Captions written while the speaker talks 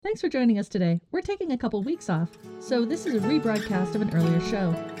Thanks for joining us today. We're taking a couple weeks off, so this is a rebroadcast of an earlier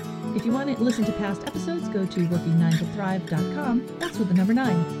show. If you want to listen to past episodes, go to working9tothrive.com. That's with the number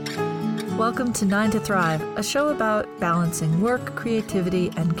 9. Welcome to 9 to Thrive, a show about balancing work,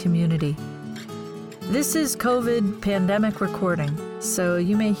 creativity, and community. This is COVID pandemic recording, so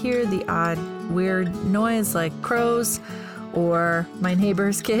you may hear the odd weird noise like crows or my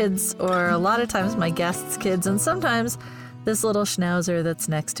neighbor's kids or a lot of times my guests' kids and sometimes this little schnauzer that's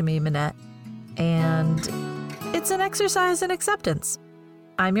next to me, Minette. And it's an exercise in acceptance.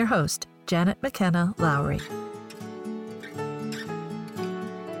 I'm your host, Janet McKenna Lowry.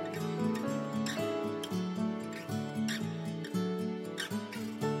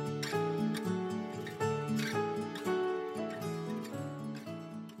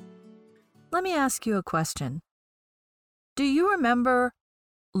 Let me ask you a question. Do you remember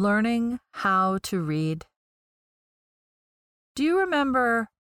learning how to read? Do you remember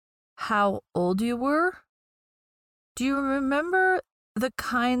how old you were? Do you remember the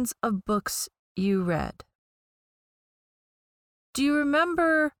kinds of books you read? Do you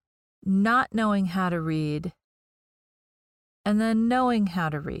remember not knowing how to read and then knowing how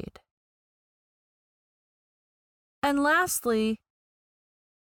to read? And lastly,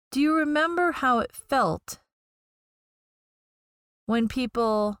 do you remember how it felt when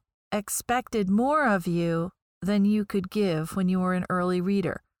people expected more of you than you could give when you were an early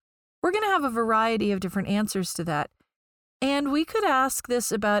reader? We're going to have a variety of different answers to that. And we could ask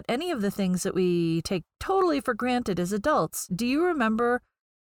this about any of the things that we take totally for granted as adults. Do you remember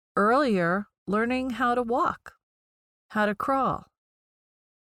earlier learning how to walk, how to crawl?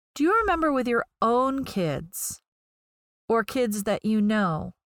 Do you remember with your own kids or kids that you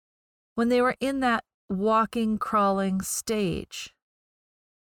know when they were in that walking, crawling stage?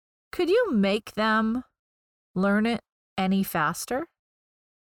 Could you make them learn it any faster?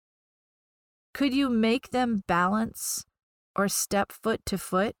 Could you make them balance or step foot to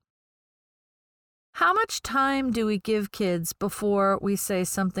foot? How much time do we give kids before we say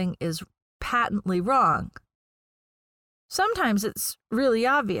something is patently wrong? Sometimes it's really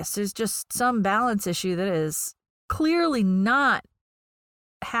obvious. There's just some balance issue that is clearly not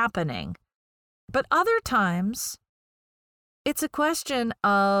happening. But other times, it's a question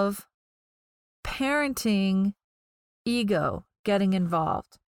of parenting ego getting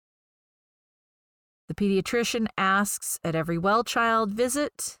involved. The pediatrician asks at every well child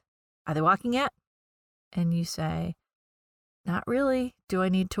visit, "Are they walking yet?" And you say, "Not really. Do I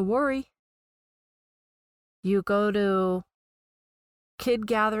need to worry?" You go to kid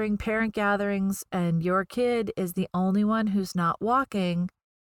gathering, parent gatherings, and your kid is the only one who's not walking,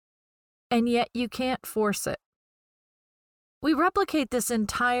 and yet you can't force it. We replicate this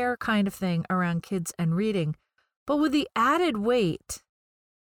entire kind of thing around kids and reading, but with the added weight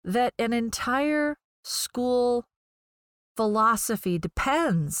that an entire school philosophy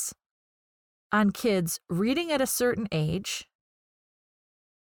depends on kids reading at a certain age,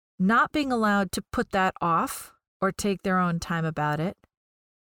 not being allowed to put that off or take their own time about it,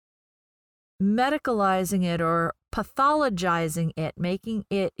 medicalizing it or pathologizing it, making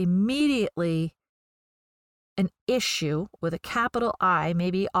it immediately an issue with a capital I,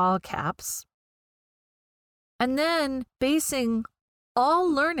 maybe all caps, and then basing all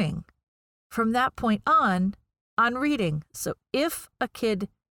learning from that point on reading. So if a kid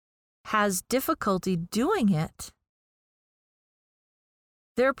has difficulty doing it,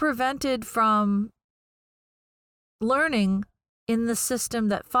 they're prevented from learning in the system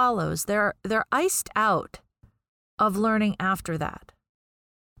that follows. They're iced out of learning after that.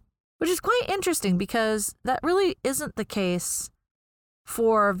 Which is quite interesting because that really isn't the case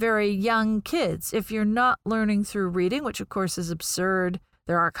for very young kids. If you're not learning through reading, which of course is absurd,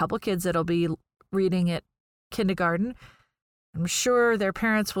 there are a couple kids that'll be reading at kindergarten. I'm sure their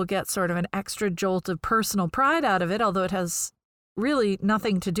parents will get sort of an extra jolt of personal pride out of it, although it has really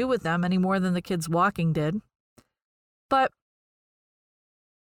nothing to do with them any more than the kids walking did. But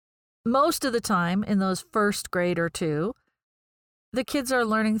most of the time in those first grade or two, the kids are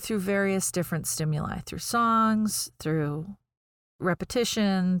learning through various different stimuli, through songs, through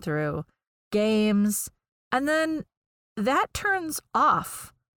repetition, through games, and then that turns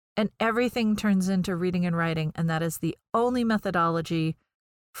off and everything turns into reading and writing, and that is the only methodology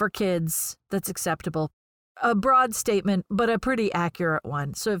for kids that's acceptable. A broad statement, but a pretty accurate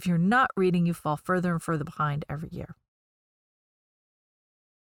one. So if you're not reading, you fall further and further behind every year.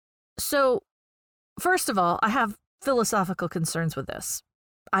 So, first of all, I have philosophical concerns with this.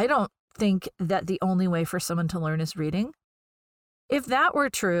 I don't think that the only way for someone to learn is reading. If that were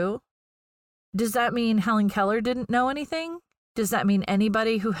true, does that mean Helen Keller didn't know anything? Does that mean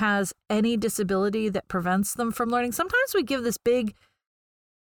anybody who has any disability that prevents them from learning? Sometimes we give this big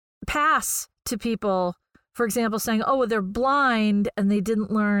pass to people, for example, saying, oh, they're blind and they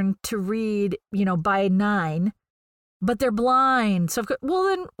didn't learn to read, by 9, but they're blind. So, well,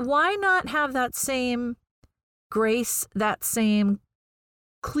 then why not have that same grace, that same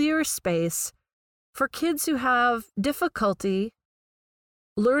clear space for kids who have difficulty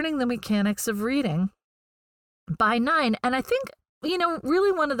learning the mechanics of reading by 9? And I think,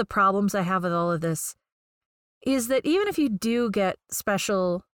 really one of the problems I have with all of this is that even if you do get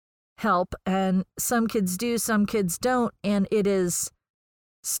special help, and some kids do, some kids don't, and it is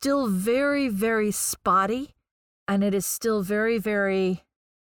still very, very spotty, and it is still very, very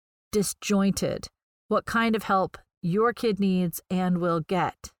disjointed what kind of help your kid needs and will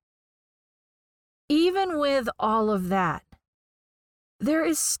get. Even with all of that, there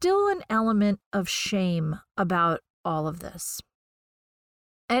is still an element of shame about all of this.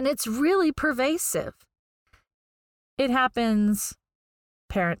 And it's really pervasive. It happens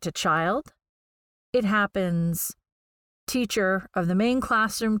parent to child. It happens teacher of the main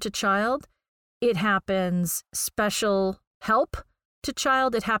classroom to child. It happens special help to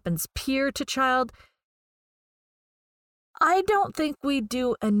child. It happens peer to child. I don't think we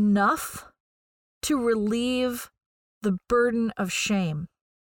do enough to relieve the burden of shame.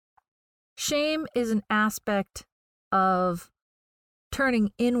 Shame is an aspect of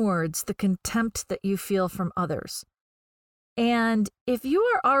turning inwards the contempt that you feel from others. And if you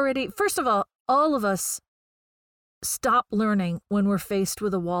are already, first of all of us stop learning when we're faced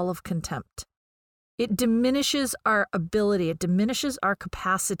with a wall of contempt. It diminishes our ability, it diminishes our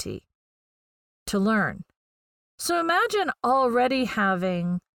capacity to learn. So imagine already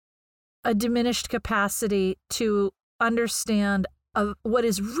having a diminished capacity to understand what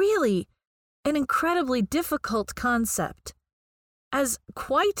is really an incredibly difficult concept as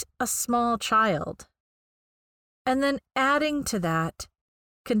quite a small child. And then adding to that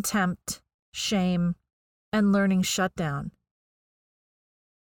contempt, shame, and learning shutdown.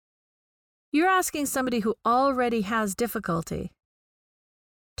 You're asking somebody who already has difficulty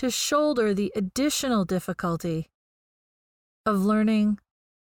to shoulder the additional difficulty of learning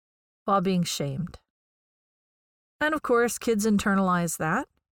while being shamed. And of course, kids internalize that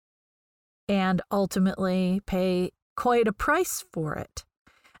and ultimately pay quite a price for it.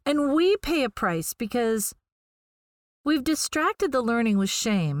 And we pay a price because we've distracted the learning with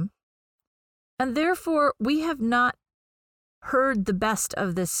shame, and therefore we have not heard the best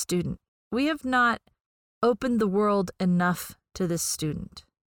of this student. We have not opened the world enough to this student.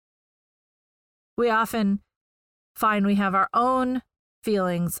 We often find we have our own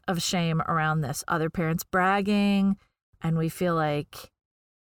feelings of shame around this. Other parents bragging, and we feel like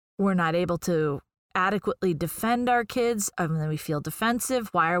we're not able to adequately defend our kids, and then we feel defensive.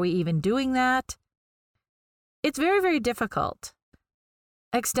 Why are we even doing that? It's very, very difficult.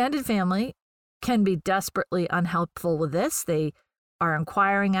 Extended family can be desperately unhelpful with this. They are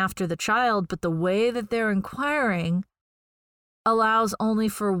inquiring after the child, but the way that they're inquiring allows only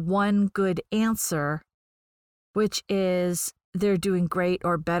for one good answer, which is they're doing great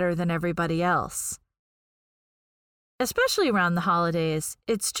or better than everybody else. Especially around the holidays,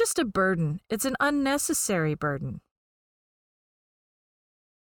 it's just a burden. It's an unnecessary burden.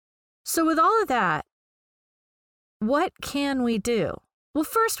 So with all of that, what can we do? Well,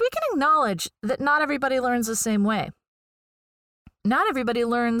 first, we can acknowledge that not everybody learns the same way. Not everybody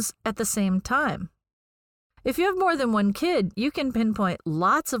learns at the same time. If you have more than one kid, you can pinpoint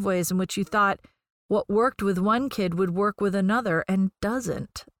lots of ways in which you thought what worked with one kid would work with another and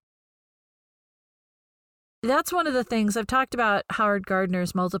doesn't. That's one of the things I've talked about Howard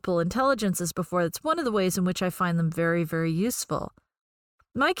Gardner's multiple intelligences before. It's one of the ways in which I find them very, very useful.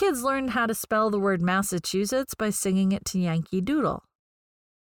 My kids learned how to spell the word Massachusetts by singing it to Yankee Doodle.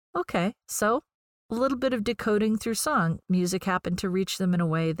 Okay, so a little bit of decoding through song. Music happened to reach them in a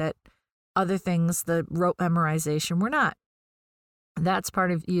way that other things, the rote memorization, were not. That's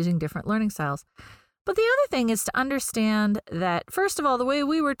part of using different learning styles. But the other thing is to understand that, first of all, the way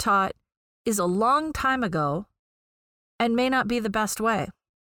we were taught is a long time ago and may not be the best way.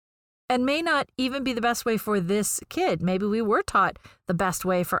 And may not even be the best way for this kid. Maybe we were taught the best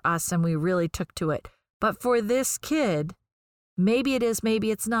way for us and we really took to it. But for this kid, maybe it is,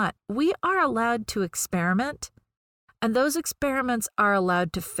 maybe it's not. We are allowed to experiment, and those experiments are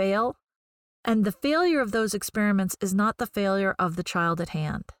allowed to fail. And the failure of those experiments is not the failure of the child at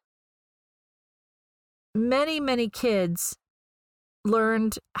hand. Many, many kids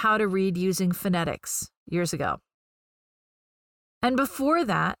learned how to read using phonetics years ago. And before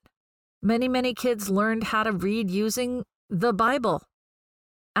that, many, many kids learned how to read using the Bible.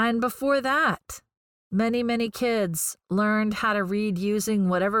 And before that, many, many kids learned how to read using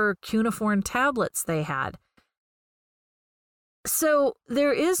whatever cuneiform tablets they had. So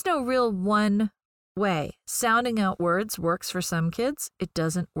there is no real one way. Sounding out words works for some kids. It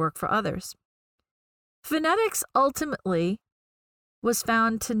doesn't work for others. Phonetics ultimately was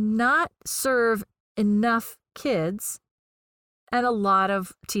found to not serve enough kids, and a lot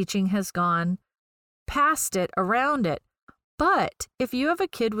of teaching has gone past it, around it. But if you have a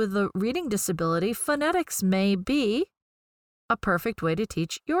kid with a reading disability, phonetics may be a perfect way to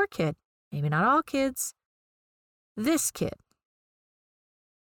teach your kid. Maybe not all kids, this kid.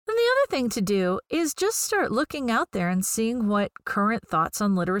 And the other thing to do is just start looking out there and seeing what current thoughts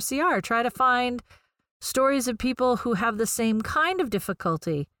on literacy are. Try to find stories of people who have the same kind of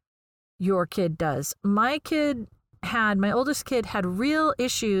difficulty your kid does. My oldest kid had real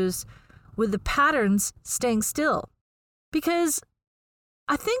issues with the patterns staying still. Because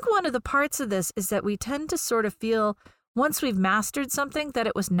I think one of the parts of this is that we tend to sort of feel, once we've mastered something, that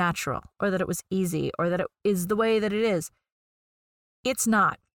it was natural, or that it was easy, or that it is the way that it is. It's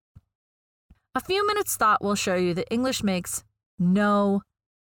not. A few minutes thought will show you that English makes no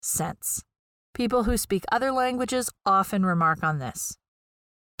sense. People who speak other languages often remark on this.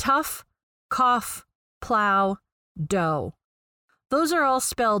 Tough, cough, plow, dough. Those are all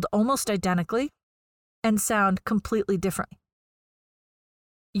spelled almost identically and sound completely differently.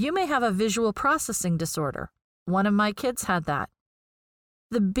 You may have a visual processing disorder. One of my kids had that.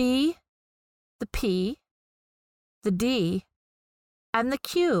 The B, the P, the D, and the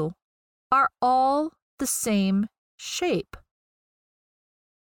Q are all the same shape.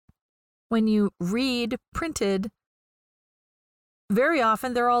 When you read printed, very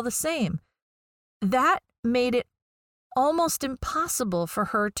often they're all the same. That made it almost impossible for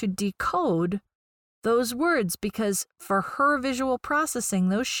her to decode those words, because for her visual processing,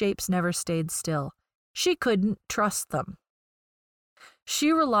 those shapes never stayed still. She couldn't trust them.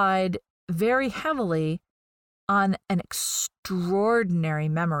 She relied very heavily on an extraordinary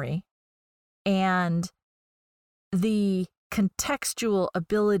memory and the contextual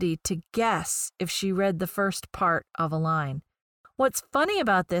ability to guess if she read the first part of a line. What's funny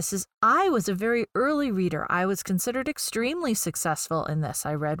about this is I was a very early reader. I was considered extremely successful in this.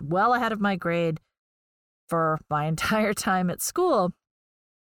 I read well ahead of my grade for my entire time at school.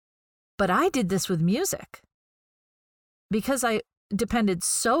 But I did this with music. Because I depended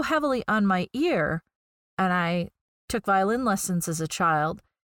so heavily on my ear, and I took violin lessons as a child,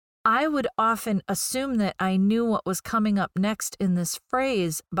 I would often assume that I knew what was coming up next in this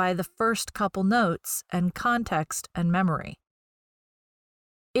phrase by the first couple notes and context and memory.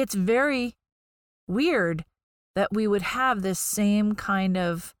 It's very weird that we would have this same kind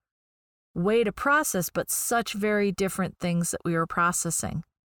of way to process, but such very different things that we were processing.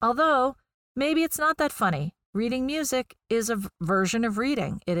 Although, maybe it's not that funny. Reading music is a version of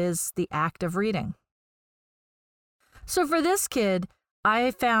reading. It is the act of reading. So for this kid,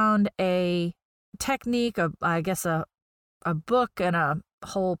 I found a technique, a book and a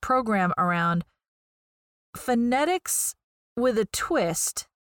whole program around phonetics with a twist,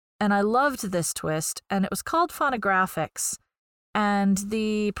 and I loved this twist, and it was called phonographics. And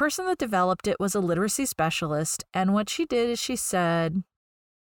the person that developed it was a literacy specialist, and what she did is she said,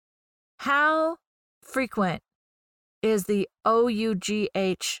 how frequent is the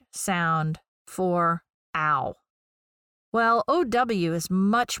O-U-G-H sound for ow? Well, O-W is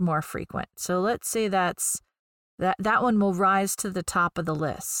much more frequent. So let's say that one will rise to the top of the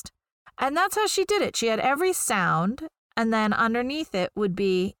list. And that's how she did it. She had every sound, and then underneath it would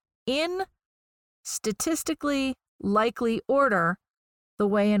be in statistically likely order the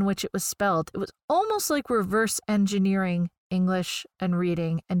way in which it was spelled. It was almost like reverse engineering English and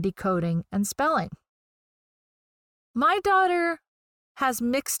reading and decoding and spelling. My daughter has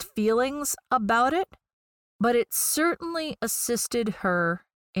mixed feelings about it, but it certainly assisted her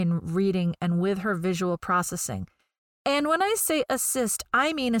in reading and with her visual processing. And when I say assist,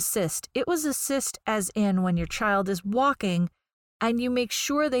 I mean assist. It was assist as in when your child is walking and you make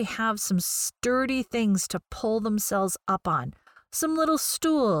sure they have some sturdy things to pull themselves up on. Some little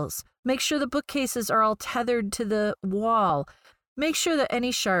stools. Make sure the bookcases are all tethered to the wall. Make sure that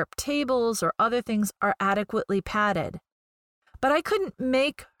any sharp tables or other things are adequately padded. But I couldn't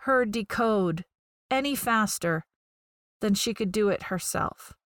make her decode any faster than she could do it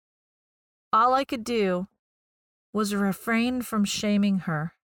herself. All I could do was refrain from shaming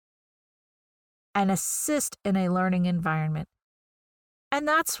her and assist in a learning environment. And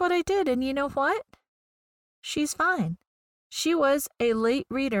that's what I did. And you know what? She's fine. She was a late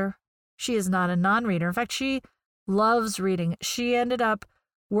reader. She is not a non-reader. In fact, she loves reading. She ended up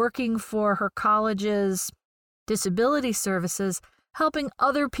working for her college's disability services, helping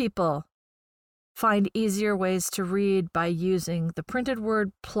other people find easier ways to read by using the printed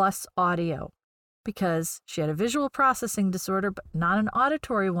word plus audio, because she had a visual processing disorder, but not an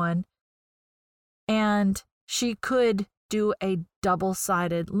auditory one. And she could do a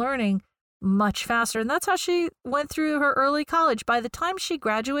double-sided learning much faster. And that's how she went through her early college. By the time she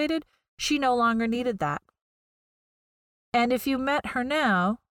graduated, she no longer needed that. And if you met her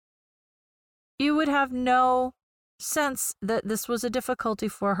now, you would have no sense that this was a difficulty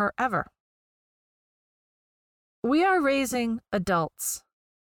for her ever. We are raising adults,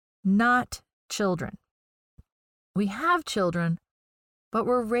 not children. We have children, but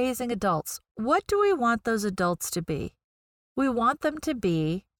we're raising adults. What do we want those adults to be? We want them to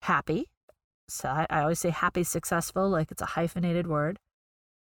be happy. So I always say happy, successful, like it's a hyphenated word.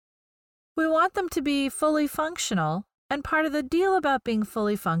 We want them to be fully functional. And part of the deal about being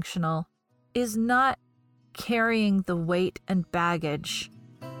fully functional is not carrying the weight and baggage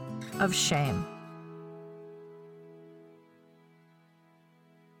of shame.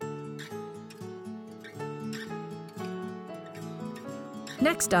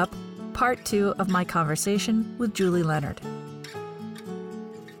 Next up, part 2 of my conversation with Julie Leonard.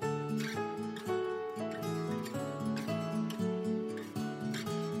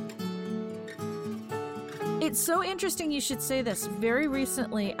 It's so interesting you should say this. Very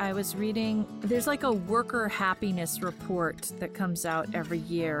recently, I was reading, there's like a worker happiness report that comes out every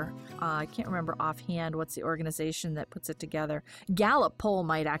year. I can't remember offhand what's the organization that puts it together. Gallup poll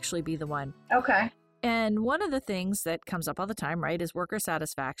might actually be the one. Okay. And one of the things that comes up all the time, right, is worker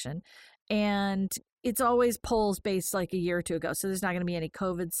satisfaction. And it's always polls based like a year or two ago. So there's not going to be any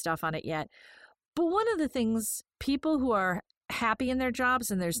COVID stuff on it yet. But one of the things, people who are happy in their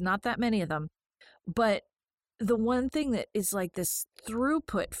jobs, and there's not that many of them, but the one thing that is like this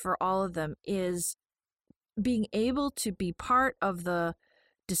throughput for all of them is being able to be part of the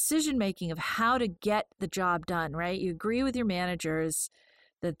decision making of how to get the job done, right? You agree with your managers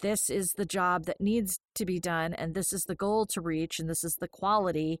that this is the job that needs to be done, and this is the goal to reach, and this is the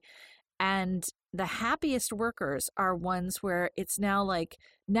quality. And the happiest workers are ones where it's now like,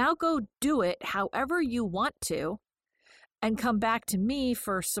 now go do it however you want to, and come back to me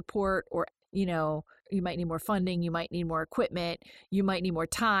for support, or, you know, you might need more funding, you might need more equipment, you might need more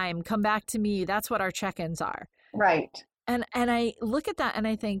time, come back to me. That's what our check-ins are. Right. And I look at that and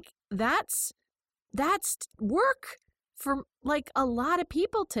I think that's work for like a lot of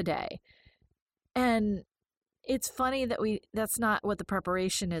people today. And it's funny that that's not what the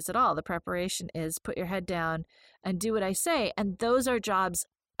preparation is at all. The preparation is put your head down and do what I say. And those are jobs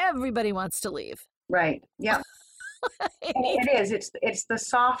everybody wants to leave. Right. Yeah. It is. It's the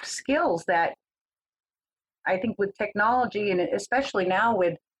soft skills that I think with technology, and especially now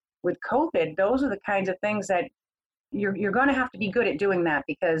with COVID, those are the kinds of things that you're going to have to be good at doing that,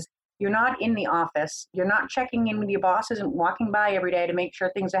 because you're not in the office. You're not checking in with your bosses and walking by every day to make sure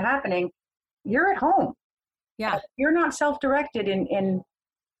things are happening. You're at home. Yeah. If you're not self-directed in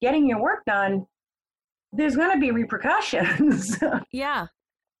getting your work done, there's going to be repercussions. Yeah.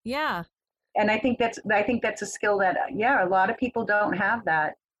 Yeah. And I think that's a skill that, a lot of people don't have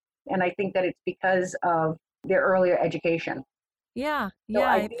that. And I think that it's because of their earlier education. Yeah. So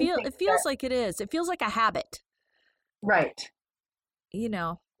Yeah. I It feels like it is. It feels like a habit. Right. You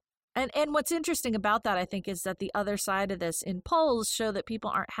know. And what's interesting about that, I think, is that the other side of this in polls show that people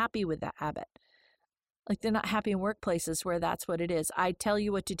aren't happy with that habit. Like, they're not happy in workplaces where that's what it is. I tell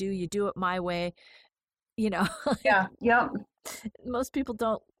you what to do, you do it my way, you know. Yeah. Yeah. Most people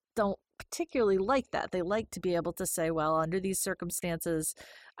don't particularly like that. They like to be able to say, well, under these circumstances,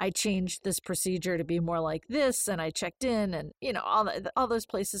 I changed this procedure to be more like this, and I checked in, and, you know, all those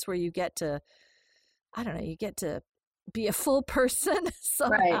places where you get to, I don't know, you get to be a full person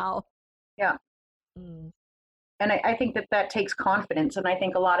somehow. Right. Yeah. Mm. And I think that takes confidence. And I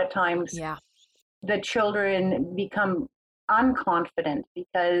think a lot of times the children become unconfident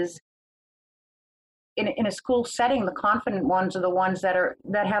because in a school setting, the confident ones are the ones that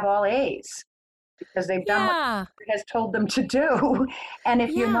have all A's, because they've done what has told them to do. And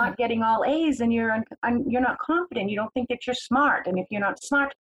if you're not getting all A's, then you're not confident. You don't think that you're smart. And if you're not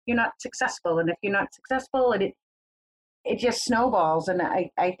smart, you're not successful. And if you're not successful, it just snowballs. And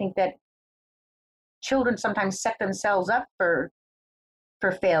I think that children sometimes set themselves up for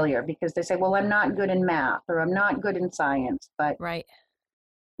failure, because they say, well, I'm not good in math, or I'm not good in science. But,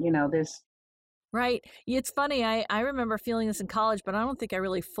 you know, there's... Right. It's funny. I remember feeling this in college, but I don't think I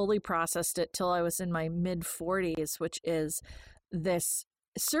really fully processed it till I was in my mid-40s, which is this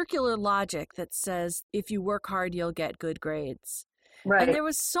circular logic that says if you work hard, you'll get good grades. Right. And there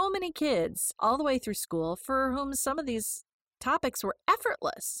was so many kids all the way through school for whom some of these topics were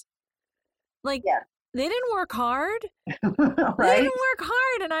effortless. Like, they didn't work hard. Right. They didn't work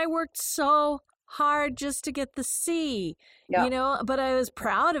hard. And I worked so hard just to get the C, you know, but I was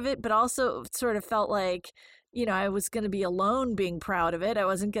proud of it, but also sort of felt like, you know, I was going to be alone being proud of it. I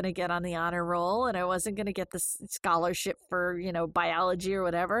wasn't going to get on the honor roll, and I wasn't going to get the scholarship for, you know, biology or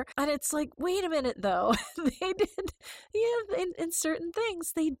whatever. And it's like, wait a minute, though. They did, in certain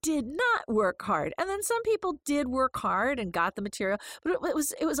things, they did not work hard. And then some people did work hard and got the material, but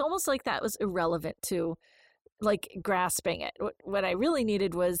it was almost like that was irrelevant to, like, grasping it. What I really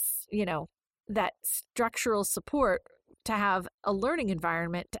needed was, you know, that structural support to have a learning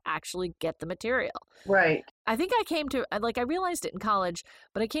environment to actually get the material. Right. I think I came to, like, I realized it in college,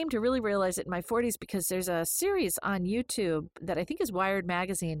 but I came to really realize it in my 40s because there's a series on YouTube that I think is Wired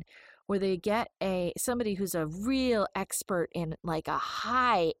Magazine where they get somebody who's a real expert in, like, a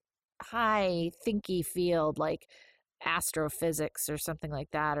high thinky field, like astrophysics or something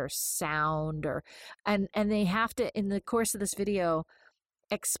like that, or sound, and they have to, in the course of this video,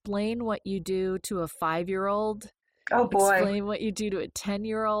 explain what you do to a 5-year-old. Oh, boy. Explain what you do to a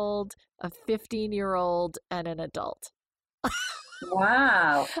 10-year-old, a 15-year-old, and an adult.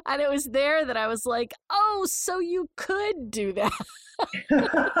 Wow. And it was there that I was like, oh, so you could do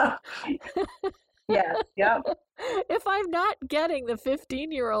that. Yeah. Yep. If I'm not getting the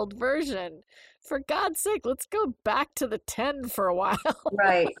 15-year-old version, for God's sake, let's go back to the 10 for a while.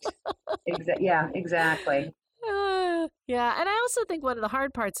 Right. Yeah, exactly. Yeah. And I also think one of the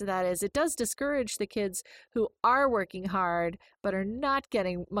hard parts of that is it does discourage the kids who are working hard but are not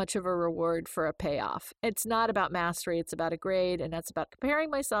getting much of a reward for a payoff. It's not about mastery. It's about a grade. And that's about comparing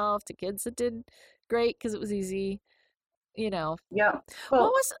myself to kids that did great because it was easy, you know. Yeah.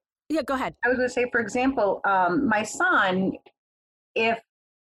 Well, go ahead. I was going to say, for example, my son, if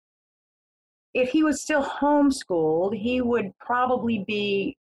he was still homeschooled, he would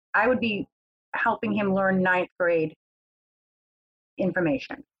probably I would be helping him learn 9th grade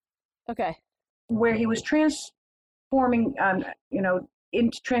information. Okay. Where he was transforming,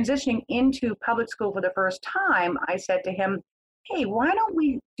 transitioning into public school for the first time, I said to him, hey, why don't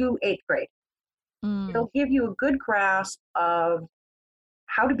we do 8th grade? It'll give you a good grasp of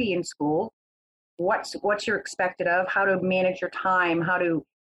how to be in school, what's you're expected of, how to manage your time, how to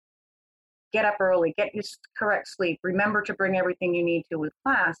get up early, get your correct sleep, remember to bring everything you need to with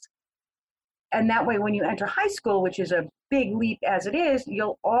class. And that way, when you enter high school, which is a big leap as it is,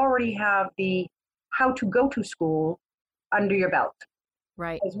 you'll already have the how to go to school under your belt.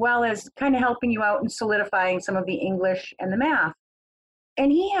 Right. As well as kind of helping you out and solidifying some of the English and the math.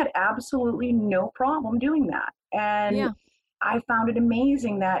 And he had absolutely no problem doing that. And I found it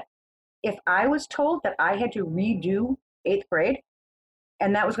amazing that if I was told that I had to redo 8th grade,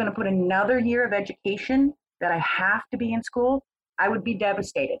 and that was going to put another year of education that I have to be in school, I would be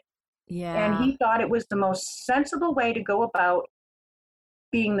devastated. Yeah. And he thought it was the most sensible way to go about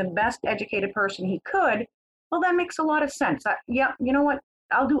being the best educated person he could. Well, that makes a lot of sense. You know what?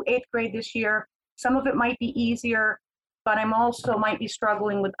 I'll do 8th grade this year. Some of it might be easier, but I'm also might be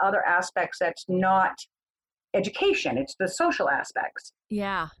struggling with other aspects that's not education. It's the social aspects.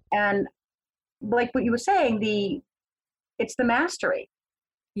 Yeah. And like what you were saying, it's the mastery.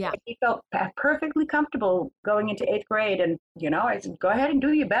 Yeah. He felt perfectly comfortable going into 8th grade. And, I said, go ahead and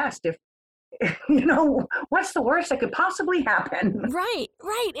do your best. If, what's the worst that could possibly happen? Right.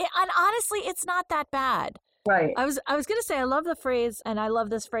 And honestly, it's not that bad. Right. I was going to say, I love the phrase, and I love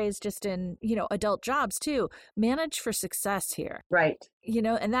this phrase just in, adult jobs too. Manage for success here. Right.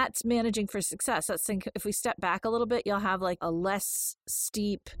 And that's managing for success. Let's think, if we step back a little bit, you'll have like a less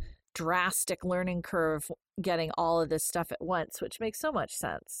steep, drastic learning curve getting all of this stuff at once, which makes so much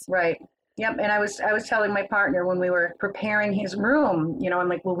sense. Right. Yep. And I was telling my partner when we were preparing his room, I'm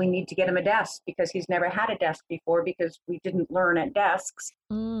like, well, we need to get him a desk because he's never had a desk before because we didn't learn at desks.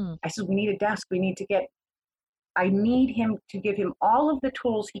 I said, we need a desk. I need him to give him all of the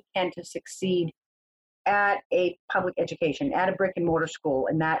tools he can to succeed at a public education, at a brick and mortar school.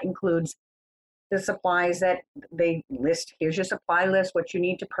 And that includes the supplies that they list. Here's your supply list, what you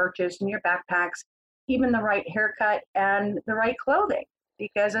need to purchase in your backpacks, even the right haircut and the right clothing.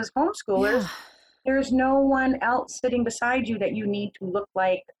 Because as homeschoolers, there's no one else sitting beside you that you need to look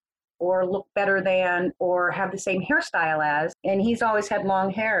like or look better than or have the same hairstyle as. And he's always had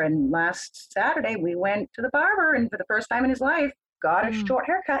long hair. And last Saturday, we went to the barber and for the first time in his life, got a short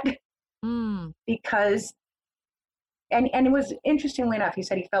haircut. Because, and it was, interestingly enough, he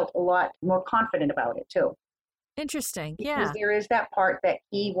said he felt a lot more confident about it too. Interesting. Because Yeah. there is that part that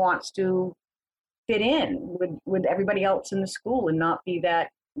he wants to fit in with everybody else in the school and not be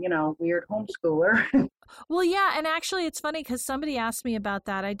that, weird homeschooler. Well, yeah, and actually it's funny because somebody asked me about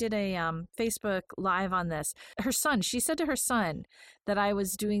that. I did a Facebook Live on this. She said to her son that I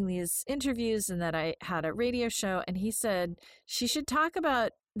was doing these interviews and that I had a radio show, and he said she should talk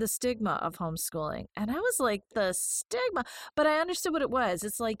about the stigma of homeschooling. And I was like, the stigma? But I understood what it was.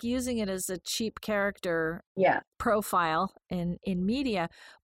 It's like using it as a cheap character profile in media.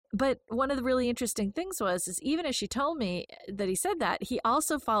 But one of the really interesting things is even as she told me that he said that, he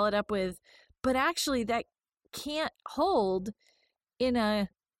also followed up with, but actually that can't hold in a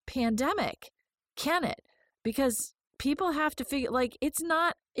pandemic, can it? Because people have to figure, like, it's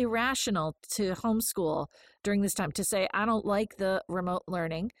not irrational to homeschool during this time, to say, I don't like the remote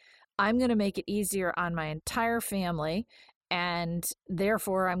learning. I'm going to make it easier on my entire family, and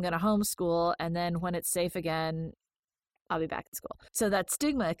therefore I'm going to homeschool. And then when it's safe again, I'll be back in school. So that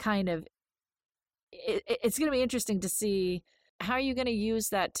stigma kind of, it's going to be interesting to see how are you going to use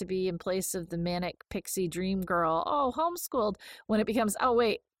that to be in place of the manic pixie dream girl, homeschooled, when it becomes, oh,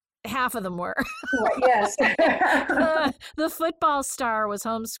 wait, half of them were. Yes. The football star was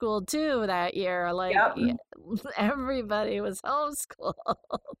homeschooled too that year. Like, everybody was homeschooled.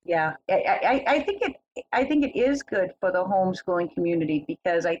 Yeah, I think it is good for the homeschooling community,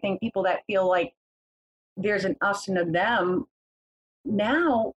 because I think people that feel like there's an us and a them,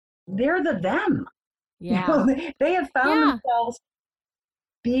 now they're the them. Yeah. They have found themselves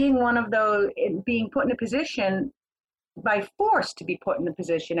being one of those, being put in a position by force to be put in a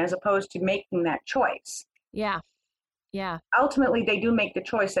position, as opposed to making that choice. Yeah. Ultimately, they do make the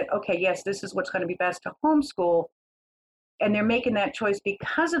choice that, okay, yes, this is what's going to be best to homeschool. And they're making that choice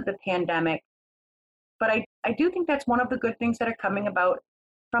because of the pandemic. But I do think that's one of the good things that are coming about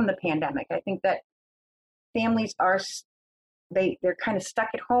from the pandemic. I think that families they're kind of stuck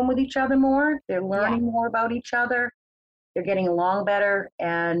at home with each other more. They're learning more about each other. They're getting along better,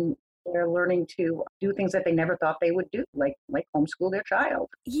 and they're learning to do things that they never thought they would do, like homeschool their child.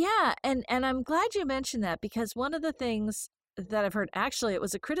 Yeah, and I'm glad you mentioned that, because one of the things that I've heard, actually, it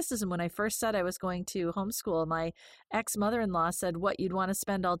was a criticism when I first said I was going to homeschool. My ex-mother-in-law said, what, you'd want to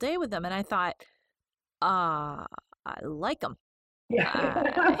spend all day with them? And I thought, I like them. Yeah.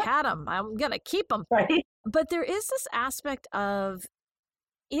 I had them. I'm going to keep them. Right. But there is this aspect of,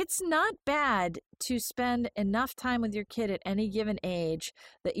 it's not bad to spend enough time with your kid at any given age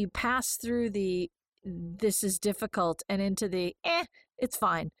that you pass through this is difficult and into the, it's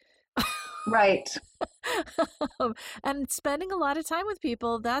fine. Right. And spending a lot of time with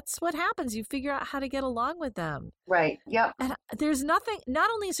people, that's what happens. You figure out how to get along with them. Right. Yep. And there's nothing, not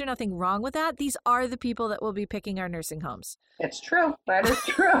only is there nothing wrong with that, these are the people that will be picking our nursing homes. It's true. That is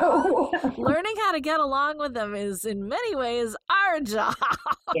true. Learning how to get along with them is in many ways our job.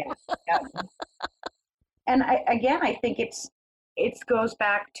 Yeah. And I think it goes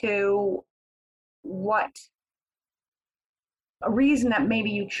back to what a reason that maybe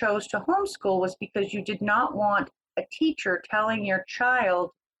you chose to homeschool was because you did not want a teacher telling your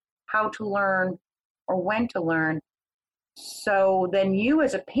child how to learn or when to learn. So then you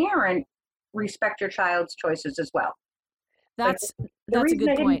as a parent respect your child's choices as well. That's the a reason good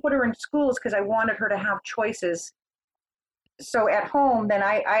I point. didn't put her in school is because I wanted her to have choices. So at home, then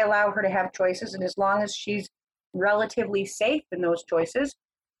I allow her to have choices, and as long as she's relatively safe in those choices,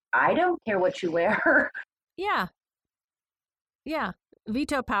 I don't care what you wear. Yeah.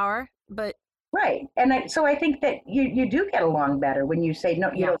 Veto power, but right. And so I think that you do get along better when you say,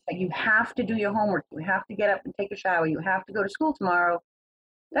 no, you have to do your homework. You have to get up and take a shower. You have to go to school tomorrow.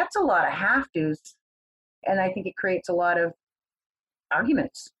 That's a lot of have-tos. And I think it creates a lot of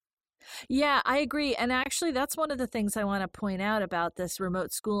arguments. Yeah, I agree. And actually, that's one of the things I want to point out about this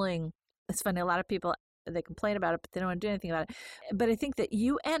remote schooling. It's funny, a lot of people, they complain about it, but they don't want to do anything about it. But I think that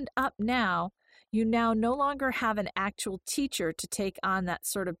you now no longer have an actual teacher to take on that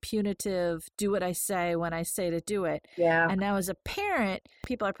sort of punitive, do what I say when I say to do it. Yeah. And now as a parent,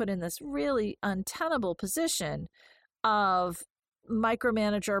 people are put in this really untenable position of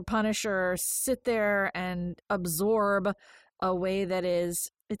micromanager, punisher, sit there and absorb a way that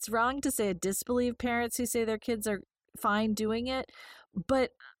is, it's wrong to say disbelieve parents who say their kids are fine doing it,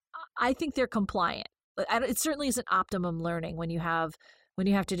 but I think they're compliant. It certainly isn't optimum learning when you have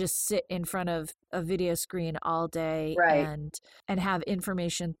to just sit in front of a video screen all day, right, and have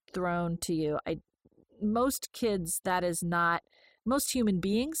information thrown to you. Most kids, most human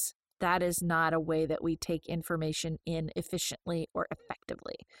beings, that is not a way that we take information in efficiently or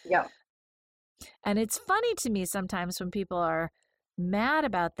effectively. Yeah. And it's funny to me sometimes when people are mad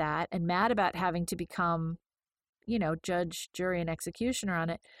about that and mad about having to become judge, jury, and executioner on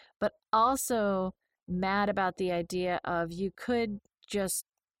it, but also mad about the idea of you could just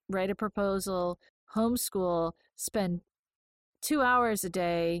write a proposal, homeschool, spend 2 hours a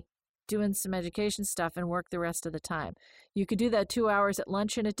day doing some education stuff and work the rest of the time. You could do that 2 hours at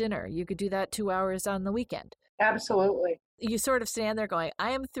lunch and at dinner. You could do that 2 hours on the weekend. Absolutely. You sort of stand there going,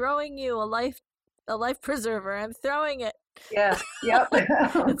 I am throwing you a life preserver. I'm throwing it. Yeah. Yep.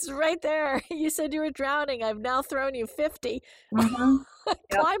 It's right there. You said you were drowning. I've now thrown you 50. Mm-hmm. Yep.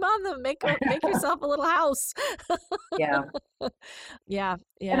 Climb on them. Make yourself a little house. Yeah. Yeah.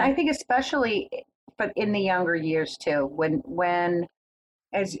 And I think especially but in the younger years too, when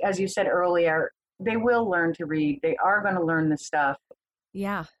as you said earlier, they will learn to read. They are going to learn the stuff.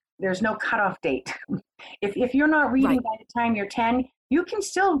 Yeah. There's no cutoff date. If you're not reading by the time you're 10, you can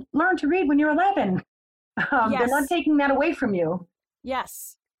still learn to read when you're 11. They're not taking that away from you.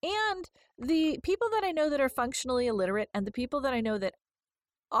 Yes. And the people that I know that are functionally illiterate and the people that I know that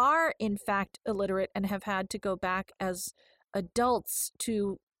are in fact illiterate and have had to go back as adults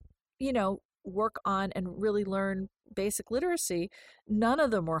to, work on and really learn basic literacy, none of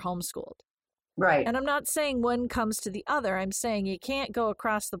them were homeschooled. Right. And I'm not saying one comes to the other. I'm saying you can't go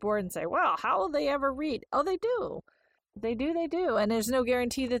across the board and say, well, how will they ever read? Oh, they do. They do. And there's no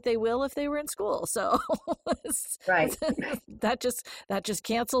guarantee that they will if they were in school. So right. that just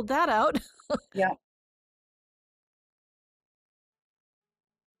canceled that out. Yeah.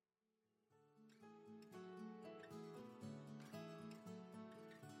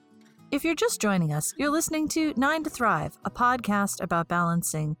 If you're just joining us, you're listening to 9 to Thrive, a podcast about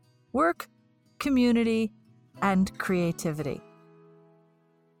balancing work, community, and creativity.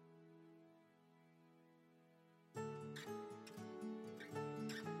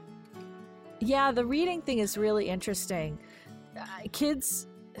 Yeah, the reading thing is really interesting. Kids,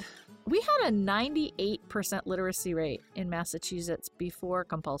 we had a 98% literacy rate in Massachusetts before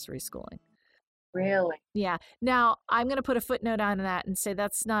compulsory schooling. Really? Yeah. Now, I'm going to put a footnote on that and say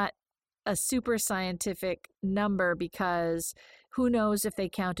that's not a super scientific number because who knows if they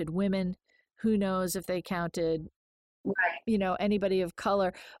counted women, who knows if they counted, anybody of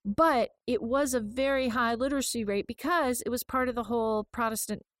color. But it was a very high literacy rate because it was part of the whole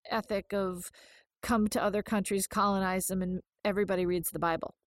Protestant ethic of come to other countries, colonize them, and everybody reads the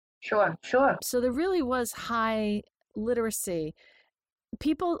Bible. Sure. So there really was high literacy.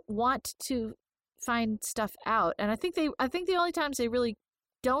 People want to find stuff out, and I think the only times they really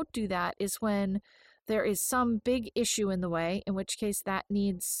don't do that is when there is some big issue in the way, in which case that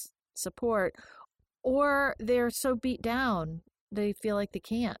needs support, or they're so beat down they feel like they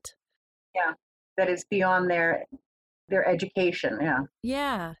can't. Yeah, that is beyond their education.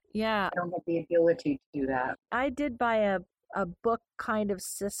 Yeah. I don't have the ability to do that. I did buy a book kind of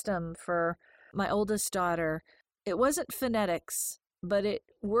system for my oldest daughter. It wasn't phonetics, but it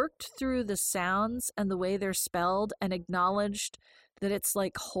worked through the sounds and the way they're spelled and acknowledged that it's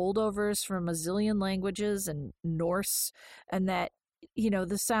like holdovers from a zillion languages and Norse, and that,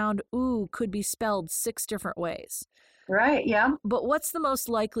 the sound ooh could be spelled 6 different ways. Right, yeah. But what's the most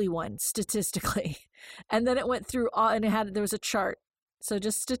likely one statistically? And then it went through all, and there was a chart. So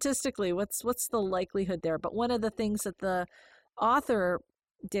just statistically, what's the likelihood there? But one of the things that the author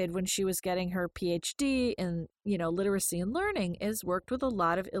did when she was getting her PhD in, literacy and learning is worked with a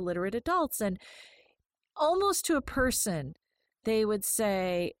lot of illiterate adults, and almost to a person, they would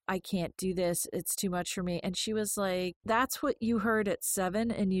say, I can't do this. It's too much for me. And she was like, that's what you heard at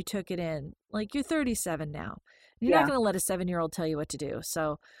 7 and you took it in. Like, you're 37 now. You're not going to let a 7-year-old tell you what to do.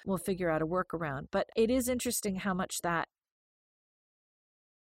 So we'll figure out a workaround. But it is interesting how much that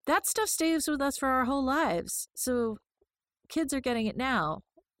stuff stays with us for our whole lives. So kids are getting it now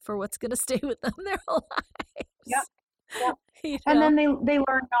for what's going to stay with them their whole lives. Yep. And then they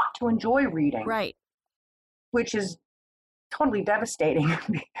learn not to enjoy reading. Right. Which is totally devastating.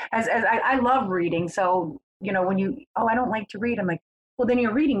 as I love reading. So, when I don't like to read, I'm like, well, then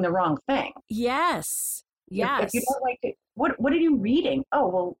you're reading the wrong thing. Yes. If you don't like it, what are you reading? Oh,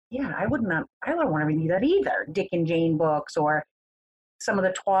 well, yeah, I don't want to read that either. Dick and Jane books or some of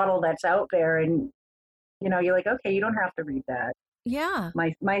the twaddle that's out there. And, you're like, okay, you don't have to read that. Yeah.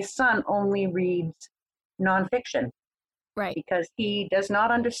 My son only reads nonfiction. Right. Because he does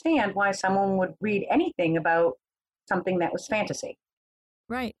not understand why someone would read anything about something that was fantasy.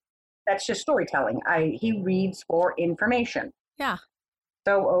 Right. That's just storytelling. He reads for information. Yeah.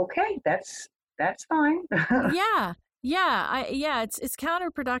 So, okay, that's fine. Yeah. It's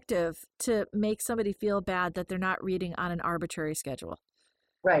counterproductive to make somebody feel bad that they're not reading on an arbitrary schedule.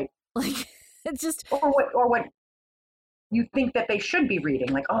 Right. Like, it's just or what you think that they should be reading.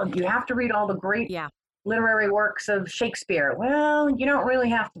 Like, oh, you have to read all the great literary works of Shakespeare. Well, you don't really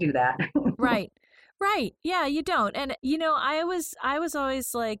have to do that. Right. Right. Yeah, you don't. And I was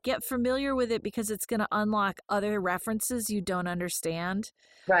always like, get familiar with it because it's going to unlock other references you don't understand.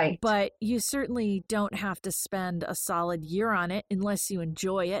 Right. But you certainly don't have to spend a solid year on it unless you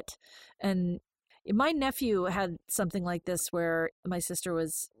enjoy it. And my nephew had something like this where my sister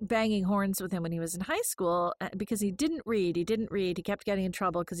was banging horns with him when he was in high school because he didn't read. He kept getting in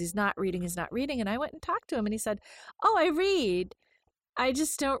trouble because he's not reading. And I went and talked to him and he said, "Oh, I read. I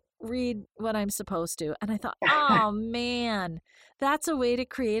just don't read what I'm supposed to." And I thought, oh man, that's a way to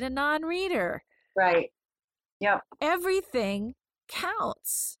create a non-reader. Right. Yep. Everything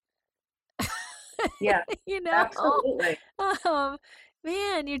counts. Yeah. Absolutely.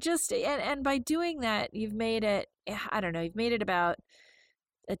 Man, you're just, and by doing that, you've made it, I don't know, you've made it about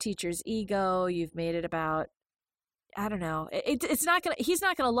a teacher's ego. You've made it about, I don't know, he's not going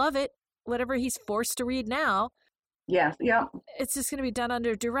to love it, whatever he's forced to read now. Yes. Yeah. It's just going to be done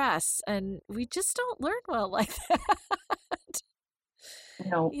under duress. And we just don't learn well like that.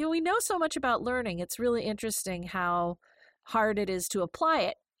 No. We know so much about learning. It's really interesting how hard it is to apply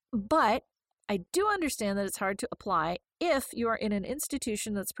it. But I do understand that it's hard to apply if you are in an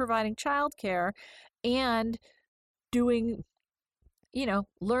institution that's providing childcare and doing,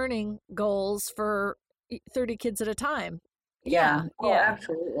 learning goals for 30 kids at a time. Yeah. Oh,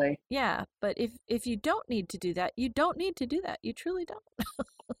 absolutely. Yeah. But if you don't need to do that, you don't need to do that. You truly don't.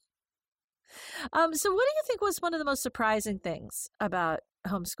 So what do you think was one of the most surprising things about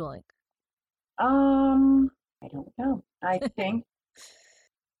homeschooling? I don't know. I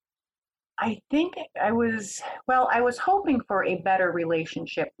think I was hoping for a better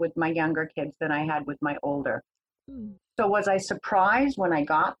relationship with my younger kids than I had with my older. So was I surprised when I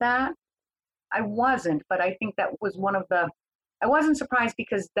got that? I wasn't, but I think that was I wasn't surprised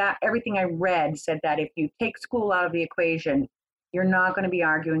because that everything I read said that if you take school out of the equation, you're not going to be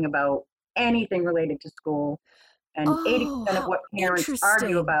arguing about anything related to school. And 80% of what parents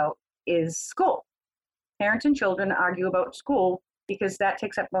argue about is school. Parents and children argue about school because that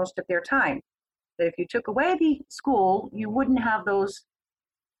takes up most of their time. That if you took away the school, you wouldn't have those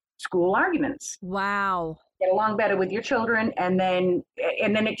school arguments. Wow. Get along better with your children, and then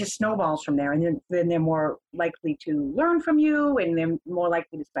it just snowballs from there. And then they're more likely to learn from you, and they're more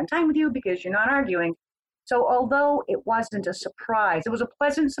likely to spend time with you because you're not arguing. So although it wasn't a surprise, it was a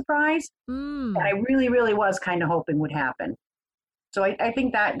pleasant surprise that I really, really was kind of hoping would happen. So I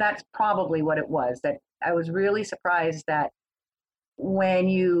think that's probably what it was, that I was really surprised that when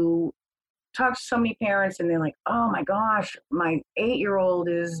you talk to so many parents and they're like, oh my gosh, my 8-year-old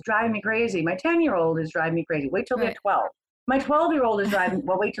is driving me crazy. My 10-year-old is driving me crazy. Wait till they're 12. My 12-year-old is driving,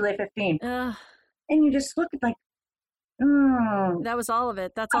 well, wait till they're 15. And you just look at like, that was all of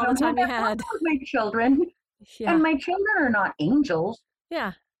it. That's all the time you had. My children. Yeah. And my children are not angels.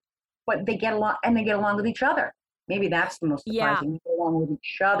 Yeah. But they get along, and they get along with each other. Maybe that's the most surprising. They get along with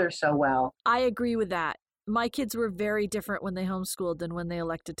each other so well. I agree with that. My kids were very different when they homeschooled than when they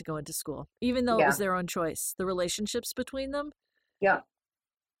elected to go into school, even though it was their own choice. The relationships between them. Yeah.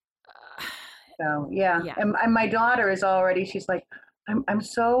 So, yeah. And my daughter is already, she's like, I'm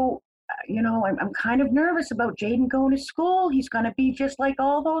so, I'm kind of nervous about Jaden going to school. He's going to be just like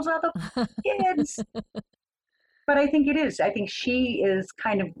all those other kids. But I think it is. I think she is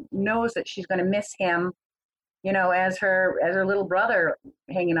kind of knows that she's going to miss him, as her little brother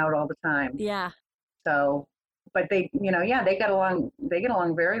hanging out all the time. Yeah. So, but they, they get along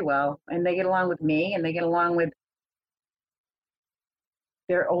very well, and they get along with me, and they get along with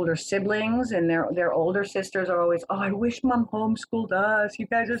their older siblings, and their older sisters are always, oh, I wish Mom homeschooled us. You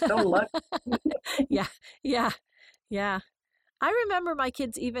guys are so lucky. Yeah. I remember my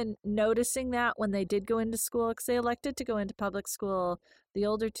kids even noticing that when they did go into school, because they elected to go into public school. The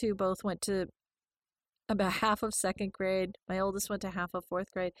older two both went to about half of second grade. My oldest went to half of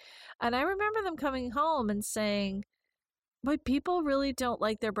fourth grade. And I remember them coming home and saying, boy, people really don't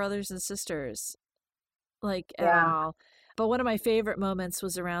like their brothers and sisters, at all. But one of my favorite moments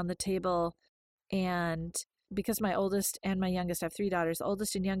was around the table, and because my oldest and my youngest, I have 3 daughters,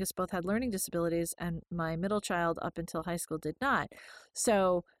 oldest and youngest both had learning disabilities, and my middle child up until high school did not.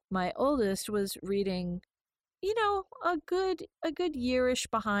 So my oldest was reading, a good yearish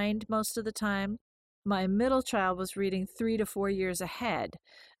behind most of the time. My middle child was reading 3 to 4 years ahead,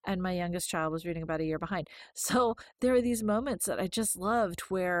 and my youngest child was reading about a year behind. So there were these moments that I just loved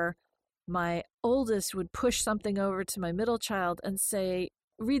where my oldest would push something over to my middle child and say,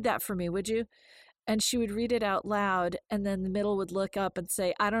 read that for me, would you? And she would read it out loud, and then the middle would look up and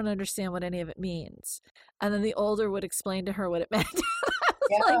say, I don't understand what any of it means. And then the older would explain to her what it meant.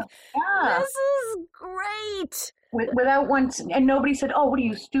 like, yeah. this is great. Without once, and nobody said, "Oh, what are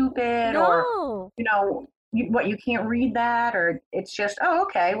you, stupid?" No. Or you can't read that, or it's just, "Oh,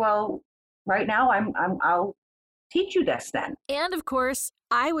 okay, well, right now I'll teach you this then." And of course,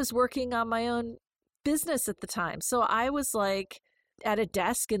 I was working on my own business at the time. So I was like at a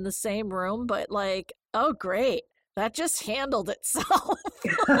desk in the same room, but like, oh, great. That just handled itself.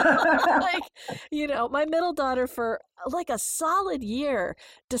 Like, my middle daughter for like a solid year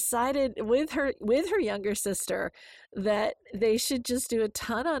decided with her younger sister that they should just do a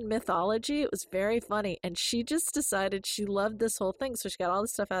ton on mythology. It was very funny. And she just decided she loved this whole thing. So she got all the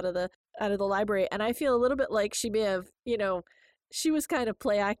stuff out of the library. And I feel a little bit like she may have, she was kind of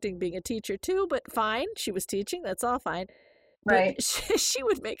play acting being a teacher too, but fine. She was teaching. That's all fine. Right. But she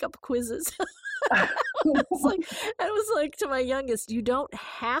would make up quizzes. It was like to my youngest, you don't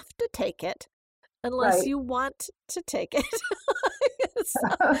have to take it unless you want to take it.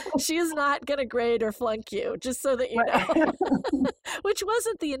 So she is not going to grade or flunk you, just so that you know. Which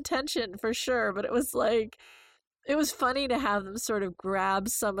wasn't the intention for sure, but it was funny to have them sort of grab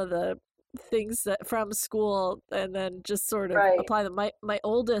some of the things that from school and then just sort of apply them. My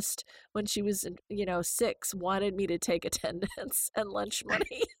oldest, when she was 6, wanted me to take attendance and lunch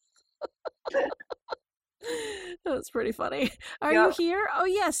money. That was pretty funny. Are you here? Oh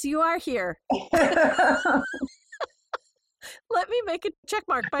yes, you are here. Let me make a check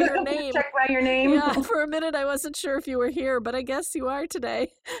mark by your name. Check by your name. Yeah, for a minute I wasn't sure if you were here, but I guess you are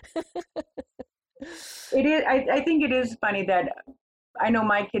today. It is. I think it is funny that I know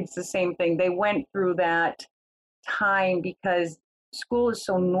my kids the same thing. They went through that time because school is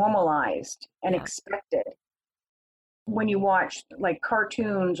so normalized and expected. When you watch like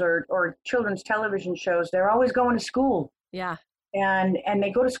cartoons or children's television shows, they're always going to school. Yeah. And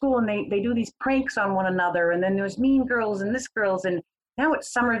they go to school and they do these pranks on one another. And then there's Mean Girls and this girls. And now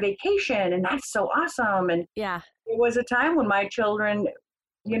it's summer vacation and that's so awesome. And yeah, there was a time when my children,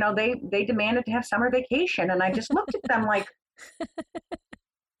 they demanded to have summer vacation. And I just looked at them like,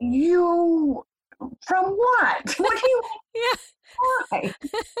 you, from what? What do you, why?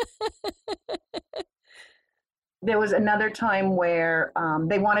 There was another time where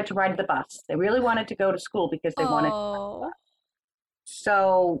they wanted to ride the bus. They really wanted to go to school because they wanted to ride the bus.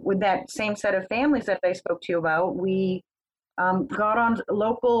 So with that same set of families that I spoke to you about, we got on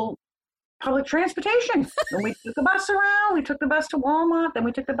local public transportation. And we took the bus around. We took the bus to Walmart. Then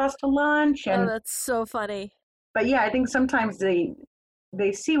we took the bus to lunch. And, that's so funny. But yeah, I think sometimes they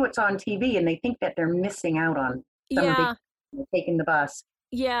see what's on TV and they think that they're missing out on taking the bus.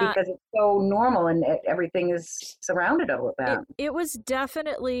 Yeah. Because it's so normal and everything is surrounded with that. It was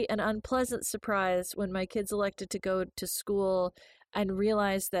definitely an unpleasant surprise when my kids elected to go to school and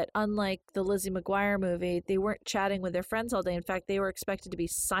realized that unlike the Lizzie McGuire movie, they weren't chatting with their friends all day. In fact, they were expected to be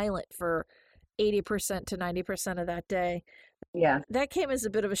silent for 80% to 90% of that day. Yeah. That came as a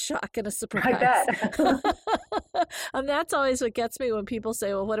bit of a shock and a surprise. I bet. And that's always what gets me when people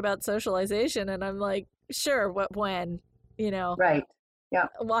say, well, what about socialization? And I'm like, sure, when, Right. Yeah.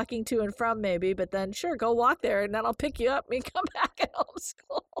 Walking to and from maybe, but then sure, go walk there and then I'll pick you up and come back at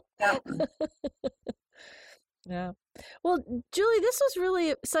homeschool. Yeah. Yeah. Well, Julie, this was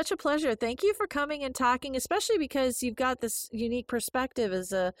really such a pleasure. Thank you for coming and talking, especially because you've got this unique perspective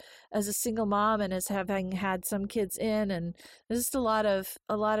as a single mom and as having had some kids in, and there's just a lot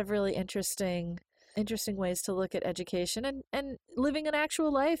of really interesting ways to look at education and living an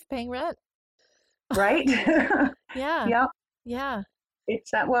actual life, paying rent. Right? Yeah. Yeah. Yeah.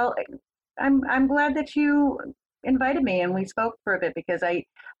 It's I'm glad that you invited me and we spoke for a bit, because I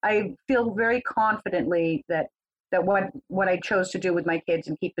feel very confidently that what I chose to do with my kids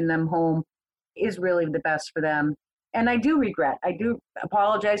and keeping them home is really the best for them. And I do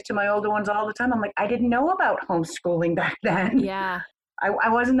apologize to my older ones all the time. I'm like, I didn't know about homeschooling back then. Yeah. I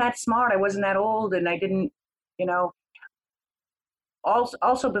wasn't that smart. I wasn't that old, and I didn't,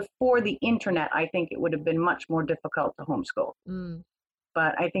 Also before the internet, I think it would have been much more difficult to homeschool. Mm.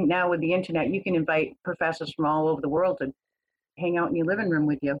 But I think now with the internet, you can invite professors from all over the world to hang out in your living room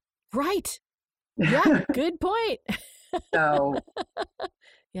with you. Right. Yeah. Good point. So.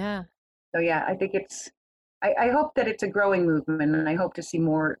 Yeah. So yeah, I think I hope that it's a growing movement, and I hope to see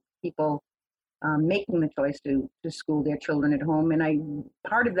more people making the choice to school their children at home. And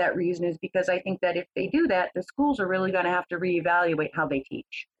part of that reason is because I think that if they do that, the schools are really going to have to reevaluate how they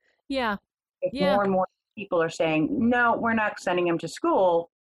teach. Yeah. If more and more people are saying, no, we're not sending them to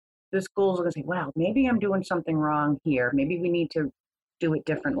school, the schools are going to say, well, maybe I'm doing something wrong here. Maybe we need to do it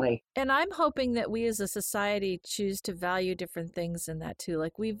differently. And I'm hoping that we as a society choose to value different things in that too.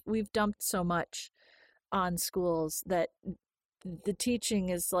 Like we've dumped so much on schools that the teaching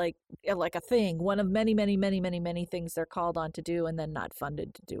is like a thing, one of many, many, many, many, many things they're called on to do and then not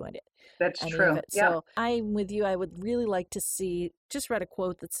funded to do it. That's true. Yeah. So I'm with you. I would really like to see, just read a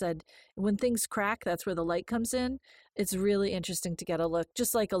quote that said, when things crack, that's where the light comes in. It's really interesting to get a look,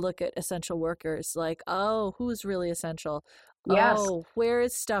 just like a look at essential workers, like, oh, who's really essential? Yes. Oh, where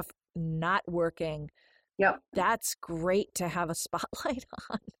is stuff not working? Yep. That's great to have a spotlight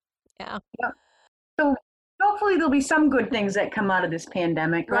on. Yeah. Yep. So hopefully there'll be some good things that come out of this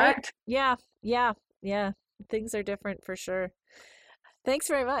pandemic, correct? Right? Yeah. Things are different for sure. Thanks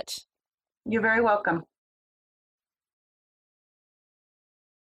very much. You're very welcome.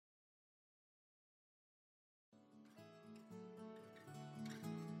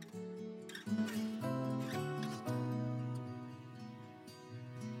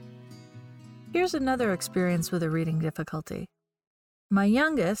 Here's another experience with a reading difficulty. My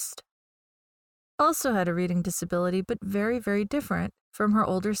youngest also had a reading disability, but very, very different from her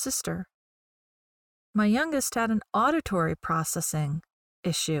older sister. My youngest had an auditory processing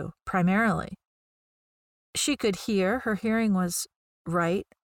issue, primarily. She could hear, her hearing was right,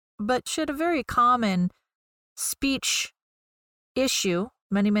 but she had a very common speech issue.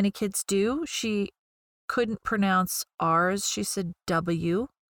 Many, many kids do. She couldn't pronounce R's. She said W,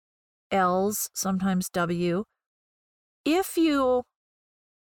 L's, sometimes W. If you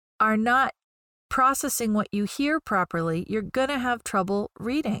are not processing what you hear properly, you're going to have trouble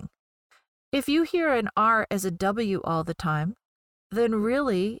reading. If you hear an R as a W all the time, then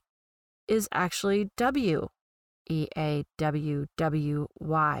really is actually W, E-A-W-W-Y.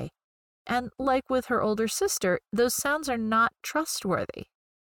 And like with her older sister, those sounds are not trustworthy.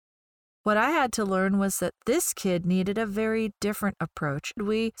 What I had to learn was that this kid needed a very different approach.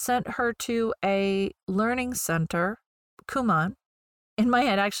 We sent her to a learning center, Kumon. In my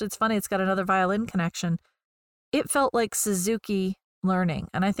head, actually, it's funny, it's got another violin connection. It felt like Suzuki learning,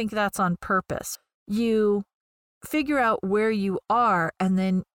 and I think that's on purpose. You figure out where you are, and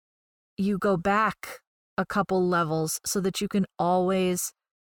then you go back a couple levels so that you can always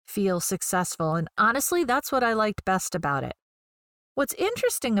feel successful. And honestly, that's what I liked best about it. What's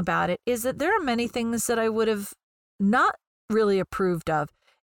interesting about it is that there are many things that I would have not really approved of.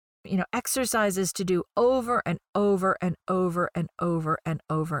 Exercises to do over and over and over and over and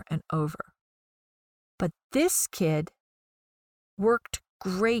over and over. But this kid worked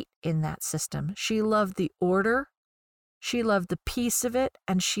great in that system. She loved the order, she loved the peace of it,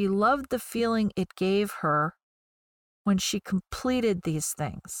 and she loved the feeling it gave her when she completed these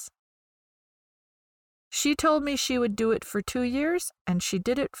things. She told me she would do it for 2 years, and she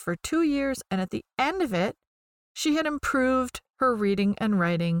did it for 2 years, and at the end of it, she had improved her reading and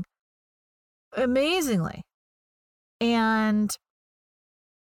writing amazingly. And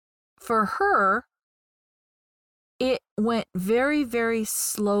for her, it went very, very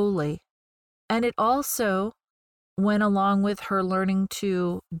slowly. And it also went along with her learning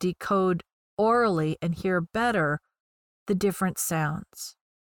to decode orally and hear better the different sounds.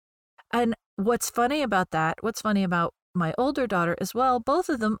 And what's funny about my older daughter as well, both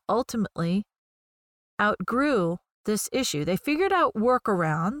of them ultimately outgrew this issue. They figured out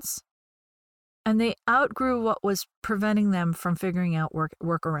workarounds, and they outgrew what was preventing them from figuring out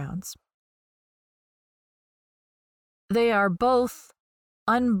workarounds. They are both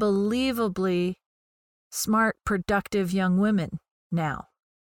unbelievably smart, productive young women now,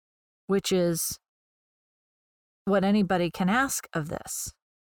 which is what anybody can ask of this.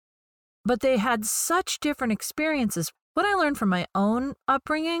 But they had such different experiences. What I learned from my own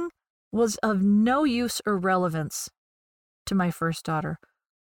upbringing was of no use or relevance to my first daughter.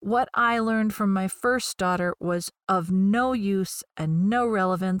 What I learned from my first daughter was of no use and no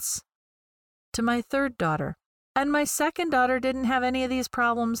relevance to my third daughter. And my second daughter didn't have any of these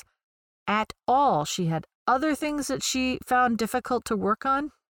problems at all. She had other things that she found difficult to work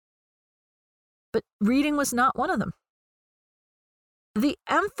on, but reading was not one of them. The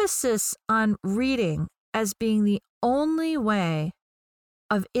emphasis on reading as being the only way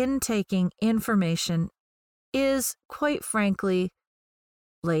of intaking information is, quite frankly,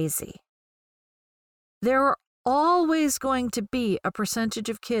 lazy. There are always going to be a percentage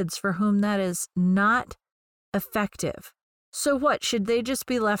of kids for whom that is not effective. So what, should they just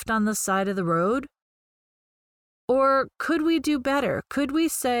be left on the side of the road? Or could we do better? Could we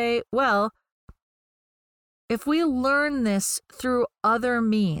say, well, if we learn this through other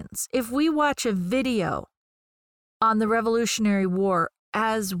means, if we watch a video on the Revolutionary War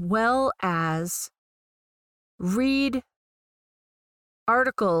as well as read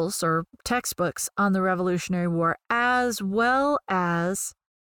articles or textbooks on the Revolutionary War, as well as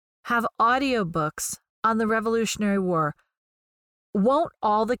have audiobooks on the Revolutionary War, won't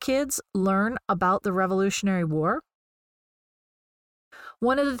all the kids learn about the Revolutionary War?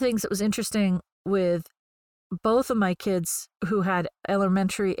 One of the things that was interesting with both of my kids who had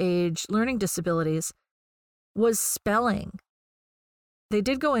elementary age learning disabilities was spelling. They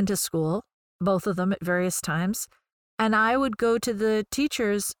did go into school, both of them at various times, and I would go to the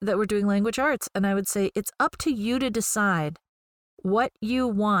teachers that were doing language arts and I would say, it's up to you to decide what you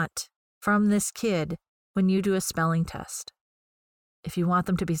want from this kid when you do a spelling test. If you want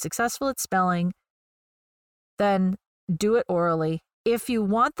them to be successful at spelling, then do it orally. If you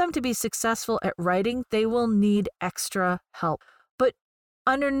want them to be successful at writing, they will need extra help. But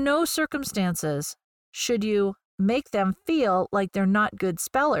under no circumstances should you make them feel like they're not good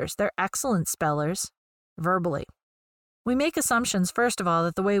spellers. They're excellent spellers verbally. We make assumptions, first of all,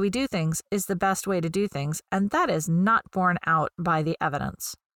 that the way we do things is the best way to do things, and that is not borne out by the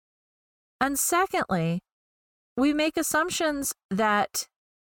evidence. And secondly, we make assumptions that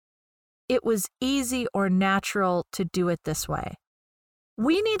it was easy or natural to do it this way.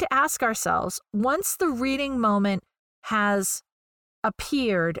 We need to ask ourselves, once the reading moment has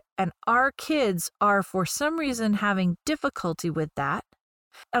appeared and our kids are for some reason having difficulty with that,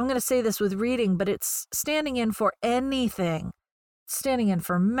 I'm going to say this with reading, but it's standing in for anything. It's standing in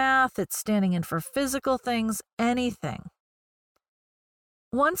for math, it's standing in for physical things, anything.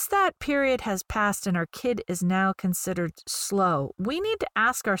 Once that period has passed and our kid is now considered slow, we need to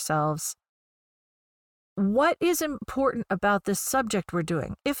ask ourselves, what is important about this subject we're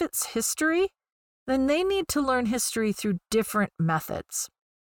doing? If it's history, then they need to learn history through different methods.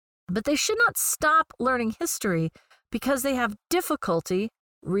 But they should not stop learning history because they have difficulty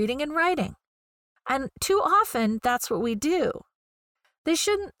reading and writing. And too often, that's what we do. They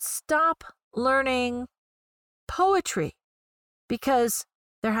shouldn't stop learning poetry because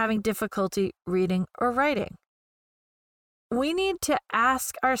they're having difficulty reading or writing. We need to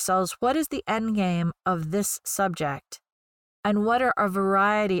ask ourselves, what is the end game of this subject? And what are a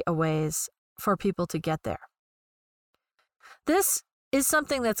variety of ways for people to get there? This is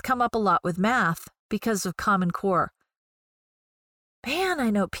something that's come up a lot with math because of Common Core. Man, I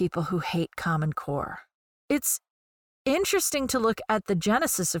know people who hate Common Core. It's interesting to look at the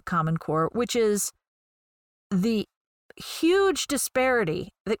genesis of Common Core, which is the huge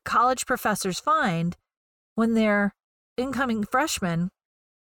disparity that college professors find when their incoming freshmen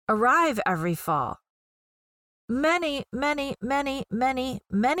arrive every fall. Many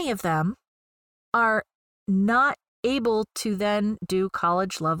of them are not able to then do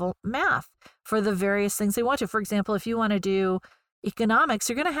college level math for the various things they want to. For example, if you want to do economics,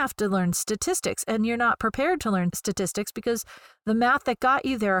 you're going to have to learn statistics, and you're not prepared to learn statistics because the math that got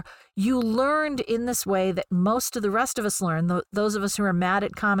you there, you learned in this way that most of the rest of us learn. Those of us who are mad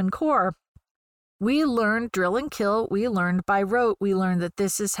at Common Core, we learned drill and kill. We learned by rote. We learned that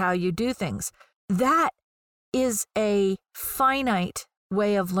this is how you do things. That is a finite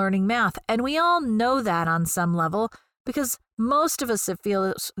way of learning math. And we all know that on some level because most of us that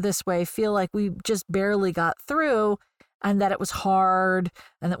feel this way feel like we just barely got through and that it was hard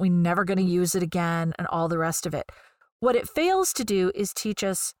and that we're never going to use it again and all the rest of it. What it fails to do is teach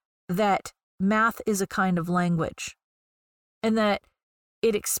us that math is a kind of language and that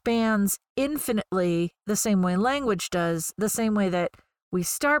it expands infinitely the same way language does, the same way that we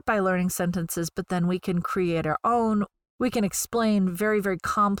start by learning sentences, but then we can create our own. We can explain very, very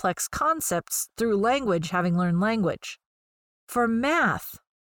complex concepts through language, having learned language. For math,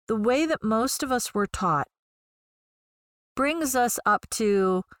 the way that most of us were taught brings us up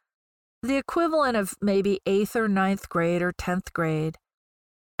to the equivalent of maybe 8th or 9th grade or 10th grade,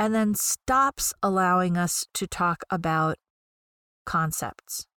 and then stops allowing us to talk about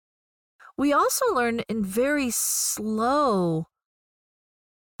concepts. We also learn in very slow,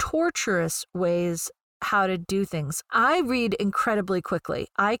 torturous ways how to do things. I read incredibly quickly.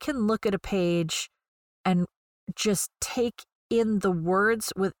 I can look at a page and just take in the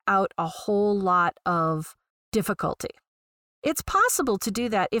words without a whole lot of difficulty. It's possible to do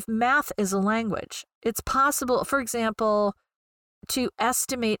that if math is a language. It's possible, for example, to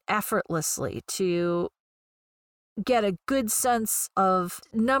estimate effortlessly, to get a good sense of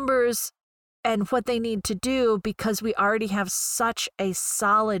numbers and what they need to do because we already have such a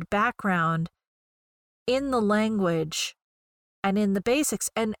solid background in the language and in the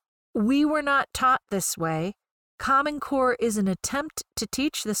basics. And we were not taught this way. Common Core is an attempt to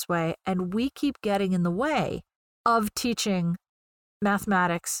teach this way, and we keep getting in the way of teaching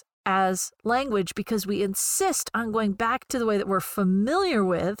mathematics as language because we insist on going back to the way that we're familiar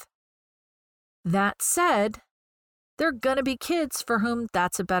with. That said, there are going to be kids for whom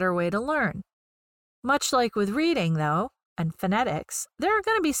that's a better way to learn. Much like with reading, though, and phonetics, there are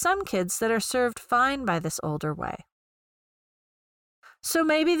going to be some kids that are served fine by this older way. So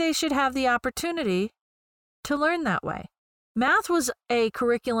maybe they should have the opportunity to learn that way. Math was a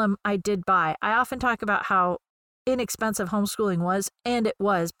curriculum I did buy. I often talk about how inexpensive homeschooling was, and it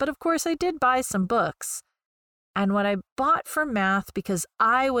was, but of course I did buy some books. And what I bought for math, because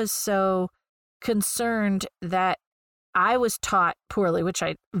I was so concerned that I was taught poorly, which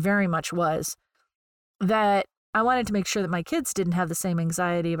I very much was, that I wanted to make sure that my kids didn't have the same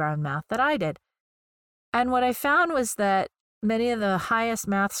anxiety around math that I did. And what I found was that many of the highest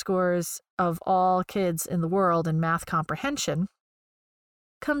math scores of all kids in the world in math comprehension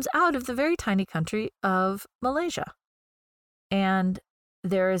comes out of the very tiny country of Malaysia. And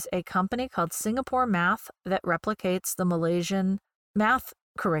there is a company called Singapore Math that replicates the Malaysian math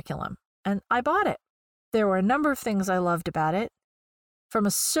curriculum. And I bought it. There were a number of things I loved about it. From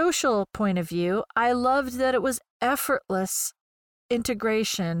a social point of view, I loved that it was effortless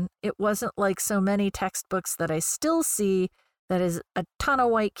integration. It wasn't like so many textbooks that I still see that is a ton of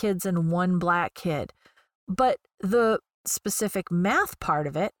white kids and one black kid. But the specific math part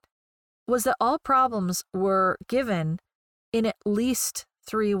of it was that all problems were given in at least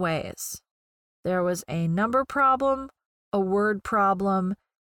 3 ways. There was a number problem, a word problem,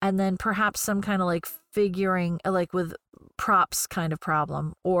 and then perhaps some kind of like figuring, like with props kind of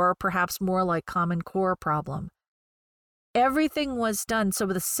problem, or perhaps more like Common Core problem. Everything was done, so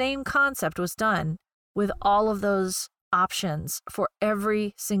the same concept was done with all of those options for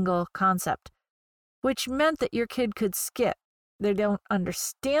every single concept, which meant that your kid could skip. They don't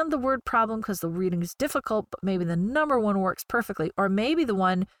understand the word problem because the reading is difficult, but maybe the number one works perfectly, or maybe the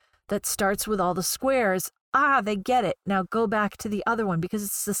one that starts with all the squares, they get it. Now go back to the other one because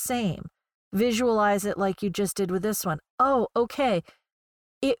it's the same. Visualize it like you just did with this one. Oh, okay.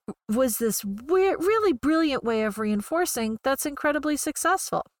 It was this weird, really brilliant way of reinforcing that's incredibly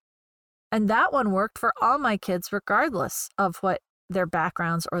successful. And that one worked for all my kids, regardless of what their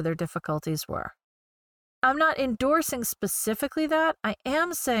backgrounds or their difficulties were. I'm not endorsing specifically that. I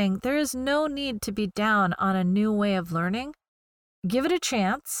am saying there is no need to be down on a new way of learning. Give it a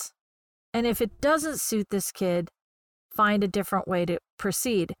chance. And if it doesn't suit this kid, find a different way to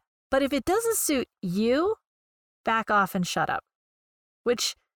proceed. But if it doesn't suit you, back off and shut up.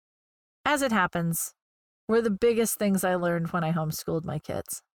 Which, as it happens, were the biggest things I learned when I homeschooled my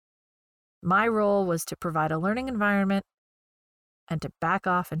kids. My role was to provide a learning environment and to back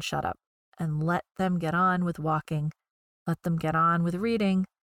off and shut up and let them get on with walking, let them get on with reading,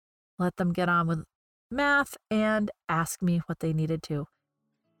 let them get on with math, and ask me what they needed to.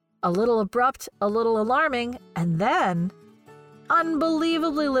 A little abrupt, a little alarming, and then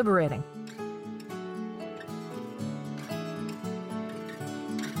unbelievably liberating.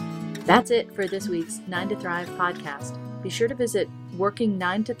 That's it for this week's 9 to Thrive podcast. Be sure to visit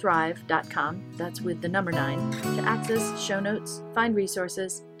working9tothrive.com, that's with the number 9, to access show notes, find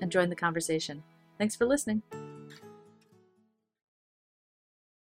resources, and join the conversation. Thanks for listening.